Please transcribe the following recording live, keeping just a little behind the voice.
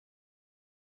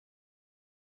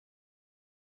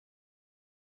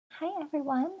Hi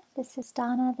everyone, this is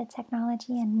Donna, the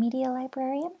Technology and Media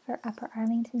Librarian for Upper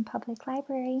Arlington Public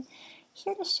Library,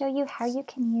 here to show you how you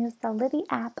can use the Libby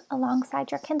app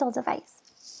alongside your Kindle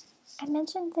device. I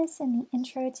mentioned this in the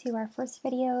intro to our first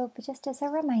video, but just as a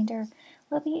reminder,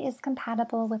 Libby is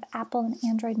compatible with Apple and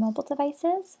Android mobile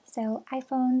devices, so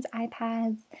iPhones,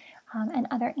 iPads, and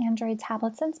other Android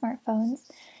tablets and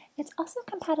smartphones. It's also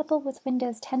compatible with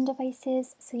Windows 10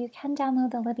 devices, so you can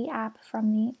download the Libby app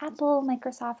from the Apple,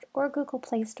 Microsoft, or Google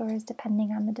Play stores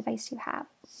depending on the device you have.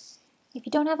 If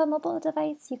you don't have a mobile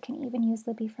device, you can even use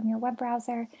Libby from your web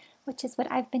browser, which is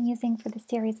what I've been using for this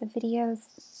series of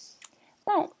videos.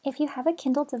 But if you have a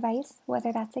Kindle device,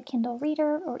 whether that's a Kindle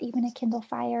Reader or even a Kindle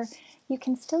Fire, you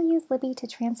can still use Libby to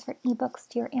transfer ebooks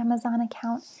to your Amazon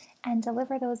account and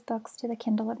deliver those books to the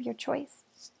Kindle of your choice.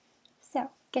 So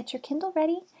get your Kindle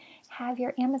ready, have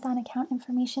your Amazon account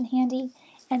information handy,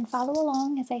 and follow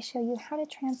along as I show you how to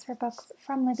transfer books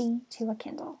from Libby to a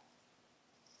Kindle.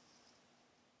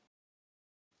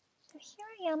 So here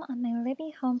I am on my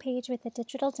Libby homepage with the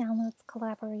Digital Downloads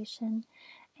collaboration,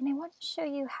 and I want to show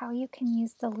you how you can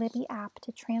use the Libby app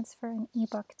to transfer an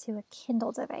ebook to a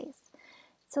Kindle device.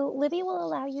 So Libby will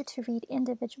allow you to read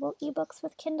individual ebooks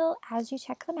with Kindle as you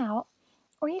check them out,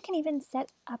 or you can even set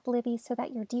up Libby so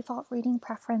that your default reading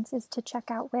preference is to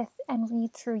check out with and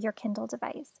read through your Kindle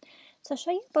device. So I'll show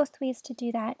you both ways to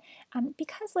do that.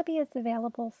 Because Libby is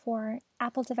available for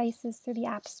Apple devices through the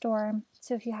App Store,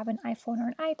 so if you have an iPhone or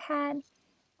an iPad,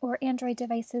 or Android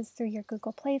devices through your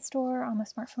Google Play Store on the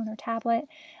smartphone or tablet,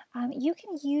 you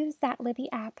can use that Libby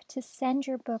app to send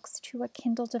your books to a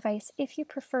Kindle device if you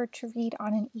prefer to read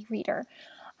on an e-reader.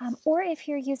 Or if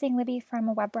you're using Libby from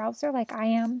a web browser like I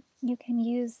am, you can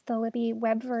use the Libby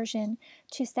web version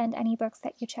to send any books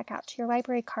that you check out to your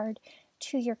library card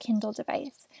to your Kindle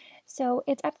device. So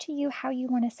it's up to you how you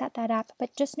want to set that up,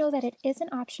 but just know that it is an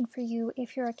option for you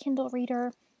if you're a Kindle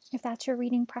reader. If that's your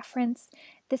reading preference,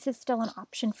 this is still an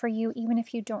option for you even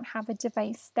if you don't have a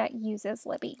device that uses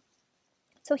Libby.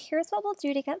 So here's what we'll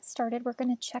do to get started. We're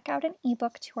going to check out an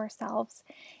ebook to ourselves,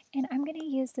 and I'm going to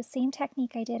use the same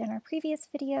technique I did in our previous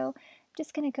video. I'm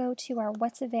just going to go to our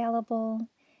What's Available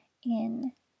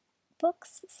in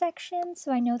Books section,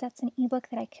 so I know that's an ebook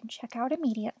that I can check out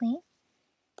immediately.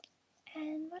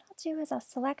 And what I'll do is I'll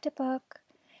select a book.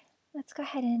 Let's go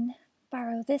ahead and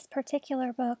borrow this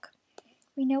particular book.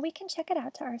 We know we can check it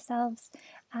out to ourselves.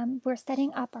 We're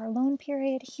setting up our loan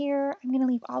period here. I'm going to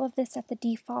leave all of this at the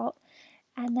default.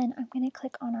 And then I'm going to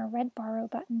click on our red borrow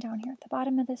button down here at the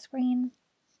bottom of the screen.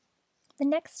 The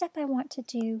next step I want to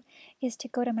do is to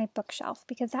go to my bookshelf,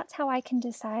 because that's how I can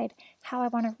decide how I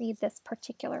want to read this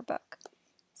particular book.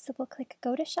 So we'll click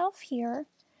Go to Shelf here.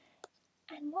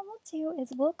 And what we'll do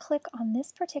is we'll click on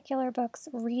this particular book's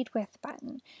Read With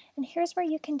button. And here's where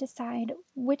you can decide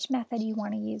which method you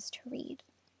want to use to read.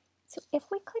 So if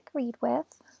we click Read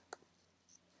With,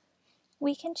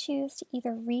 we can choose to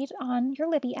either read on your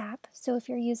Libby app. So if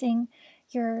you're using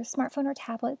your smartphone or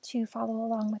tablet to follow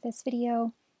along with this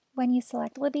video, when you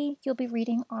select Libby, you'll be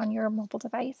reading on your mobile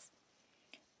device.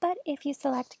 But if you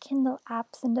select Kindle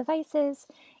apps and devices,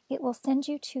 it will send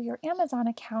you to your Amazon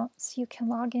account so you can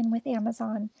log in with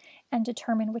Amazon and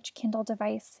determine which Kindle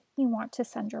device you want to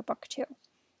send your book to.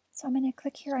 So I'm going to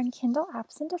click here on Kindle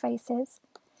apps and devices,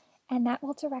 and that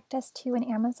will direct us to an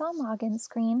Amazon login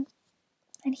screen.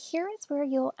 And here is where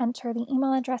you'll enter the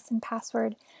email address and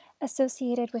password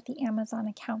associated with the Amazon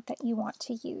account that you want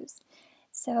to use.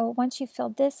 So once you've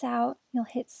filled this out, you'll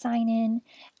hit sign in,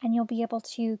 and you'll be able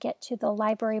to get to the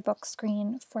library book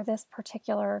screen for this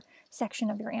particular section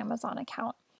of your Amazon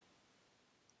account.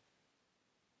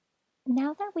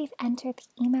 Now that we've entered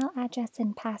the email address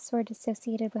and password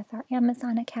associated with our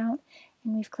Amazon account,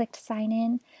 and we've clicked sign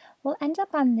in, we'll end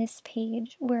up on this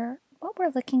page where what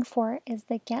we're looking for is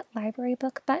the Get Library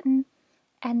Book button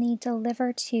and the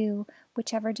Deliver to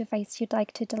whichever device you'd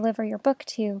like to deliver your book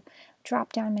to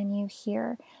drop-down menu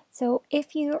here. So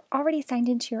if you're already signed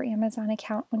into your Amazon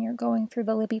account when you're going through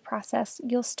the Libby process,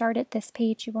 you'll start at this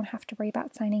page. You won't have to worry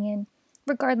about signing in.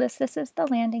 Regardless, this is the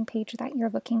landing page that you're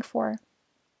looking for.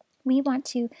 We want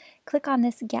to click on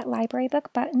this Get Library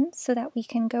Book button so that we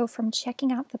can go from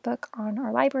checking out the book on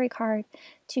our library card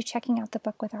to checking out the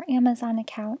book with our Amazon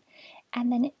account.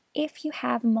 And then if you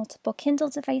have multiple Kindle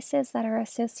devices that are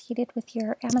associated with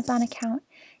your Amazon account,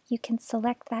 you can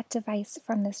select that device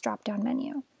from this drop-down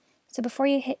menu. So before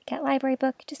you hit Get Library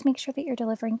Book, just make sure that you're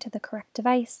delivering to the correct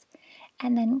device.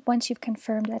 And then once you've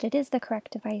confirmed that it is the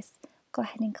correct device, go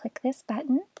ahead and click this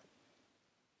button.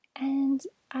 And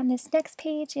on this next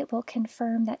page, it will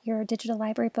confirm that your digital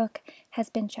library book has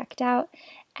been checked out.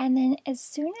 And then as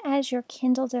soon as your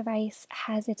Kindle device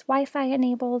has its Wi-Fi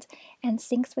enabled and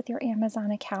syncs with your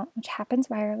Amazon account, which happens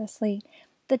wirelessly,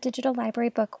 the digital library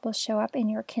book will show up in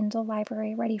your Kindle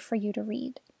library ready for you to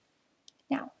read.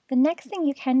 Now, the next thing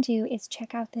you can do is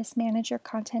check out this Manage Your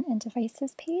Content and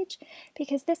Devices page,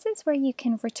 because this is where you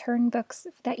can return books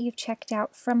that you've checked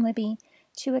out from Libby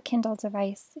to a Kindle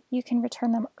device. You can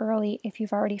return them early if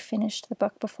you've already finished the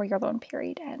book before your loan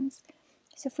period ends.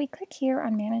 So if we click here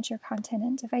on Manage Your Content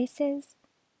and Devices,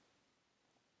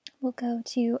 we'll go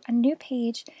to a new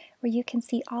page where you can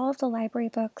see all of the library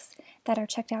books that are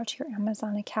checked out to your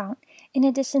Amazon account, in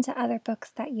addition to other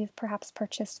books that you've perhaps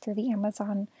purchased through the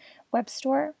Amazon web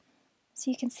store.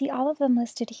 So you can see all of them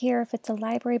listed here. If it's a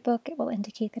library book, it will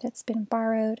indicate that it's been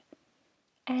borrowed.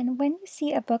 And when you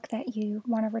see a book that you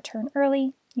want to return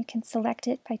early, you can select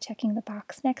it by checking the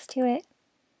box next to it.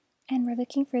 And we're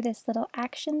looking for this little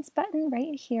Actions button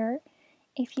right here.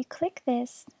 If you click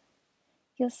this,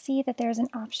 you'll see that there's an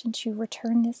option to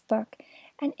return this book.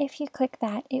 And if you click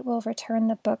that, it will return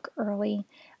the book early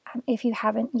if you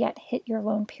haven't yet hit your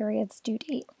loan period's due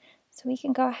date. So we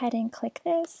can go ahead and click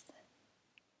this,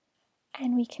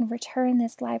 and we can return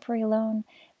this library loan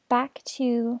back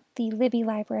to the Libby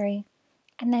library.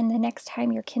 And then the next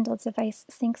time your Kindle device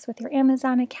syncs with your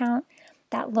Amazon account,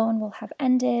 that loan will have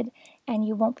ended and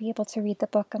you won't be able to read the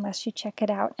book unless you check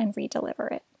it out and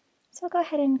redeliver it. So I'll go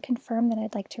ahead and confirm that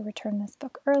I'd like to return this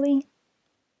book early.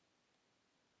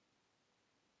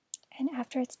 And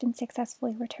after it's been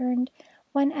successfully returned,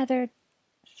 one other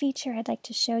feature I'd like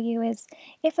to show you is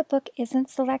if a book isn't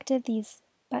selected, these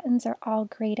buttons are all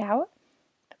grayed out.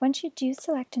 But once you do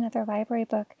select another library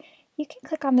book, you can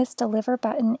click on this Deliver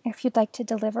button if you'd like to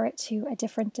deliver it to a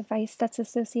different device that's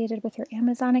associated with your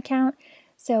Amazon account.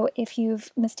 So if you've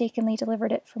mistakenly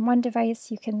delivered it from one device,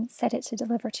 you can set it to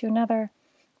deliver to another,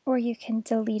 or you can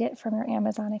delete it from your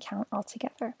Amazon account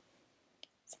altogether.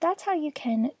 So that's how you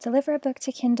can deliver a book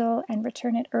to Kindle and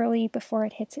return it early before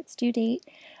it hits its due date.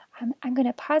 I'm going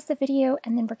to pause the video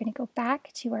and then we're going to go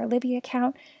back to our Libby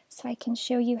account so I can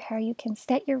show you how you can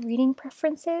set your reading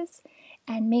preferences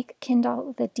and make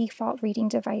Kindle the default reading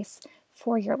device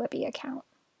for your Libby account.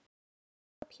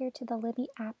 Up here to the Libby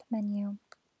app menu,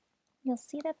 you'll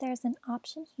see that there's an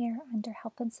option here under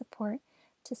Help and Support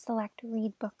to select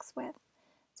Read Books With.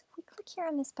 So if we click here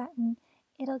on this button,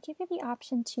 it'll give you the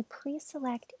option to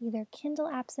pre-select either Kindle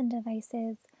apps and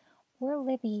devices or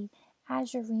Libby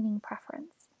as your reading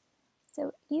preference.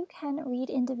 So you can read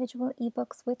individual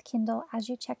ebooks with Kindle as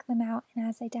you check them out and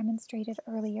as I demonstrated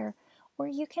earlier, or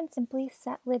you can simply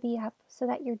set Libby up so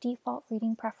that your default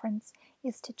reading preference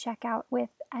is to check out with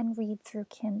and read through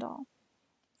Kindle.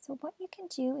 So what you can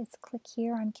do is click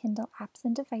here on Kindle apps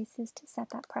and devices to set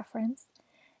that preference.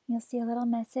 You'll see a little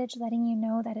message letting you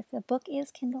know that if the book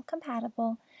is Kindle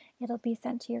compatible, it'll be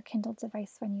sent to your Kindle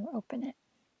device when you open it.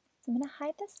 So I'm going to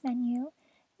hide this menu.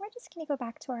 We're just going to go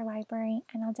back to our library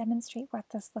and I'll demonstrate what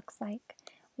this looks like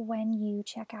when you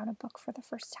check out a book for the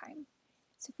first time.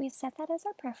 So if we've set that as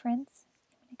our preference,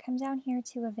 I'm going to come down here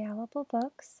to Available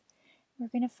Books. We're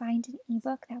going to find an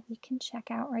ebook that we can check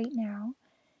out right now.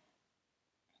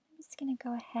 I'm just going to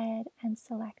go ahead and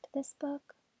select this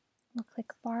book. We'll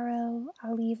click Borrow.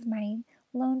 I'll leave my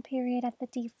loan period at the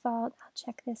default. I'll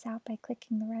check this out by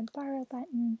clicking the red Borrow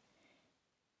button.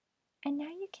 And now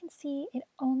you can see it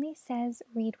only says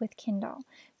Read with Kindle.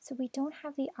 So we don't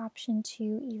have the option to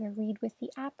either read with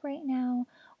the app right now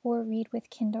or read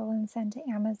with Kindle and send to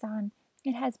Amazon.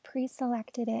 It has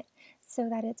pre-selected it so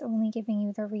that it's only giving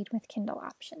you the Read with Kindle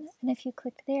option. And if you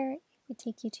clicked there, it would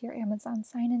take you to your Amazon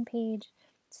sign-in page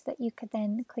so that you could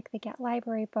then click the Get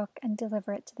Library Book and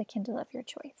deliver it to the Kindle of your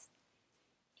choice.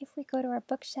 If we go to our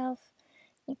bookshelf,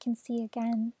 you can see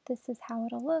again, this is how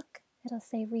it'll look. It'll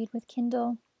say Read with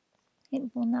Kindle.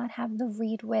 It will not have the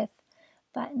Read With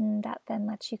button that then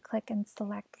lets you click and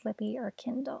select Libby or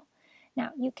Kindle.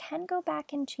 Now, you can go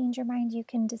back and change your mind. You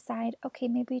can decide, okay,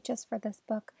 maybe just for this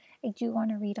book, I do want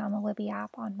to read on the Libby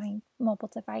app on my mobile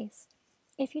device.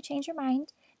 If you change your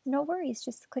mind, no worries.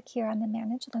 Just click here on the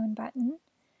Manage Loan button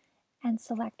and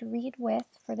select Read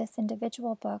With for this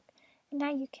individual book. And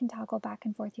now you can toggle back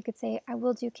and forth. You could say, I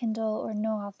will do Kindle, or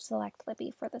no, I'll select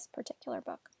Libby for this particular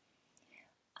book.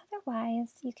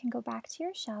 Otherwise, you can go back to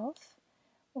your shelf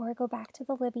or go back to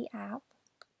the Libby app.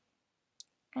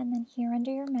 And then here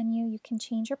under your menu, you can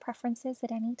change your preferences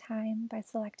at any time by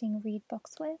selecting Read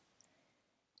Books With.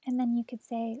 And then you could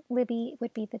say Libby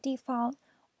would be the default,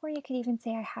 or you could even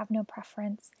say I have no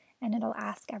preference, and it'll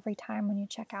ask every time when you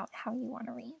check out how you want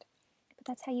to read. but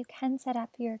that's how you can set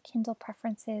up your Kindle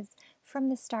preferences from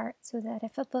the start so that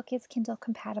if a book is Kindle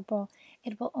compatible,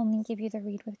 it will only give you the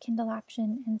Read with Kindle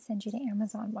option and send you to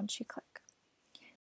Amazon once you click.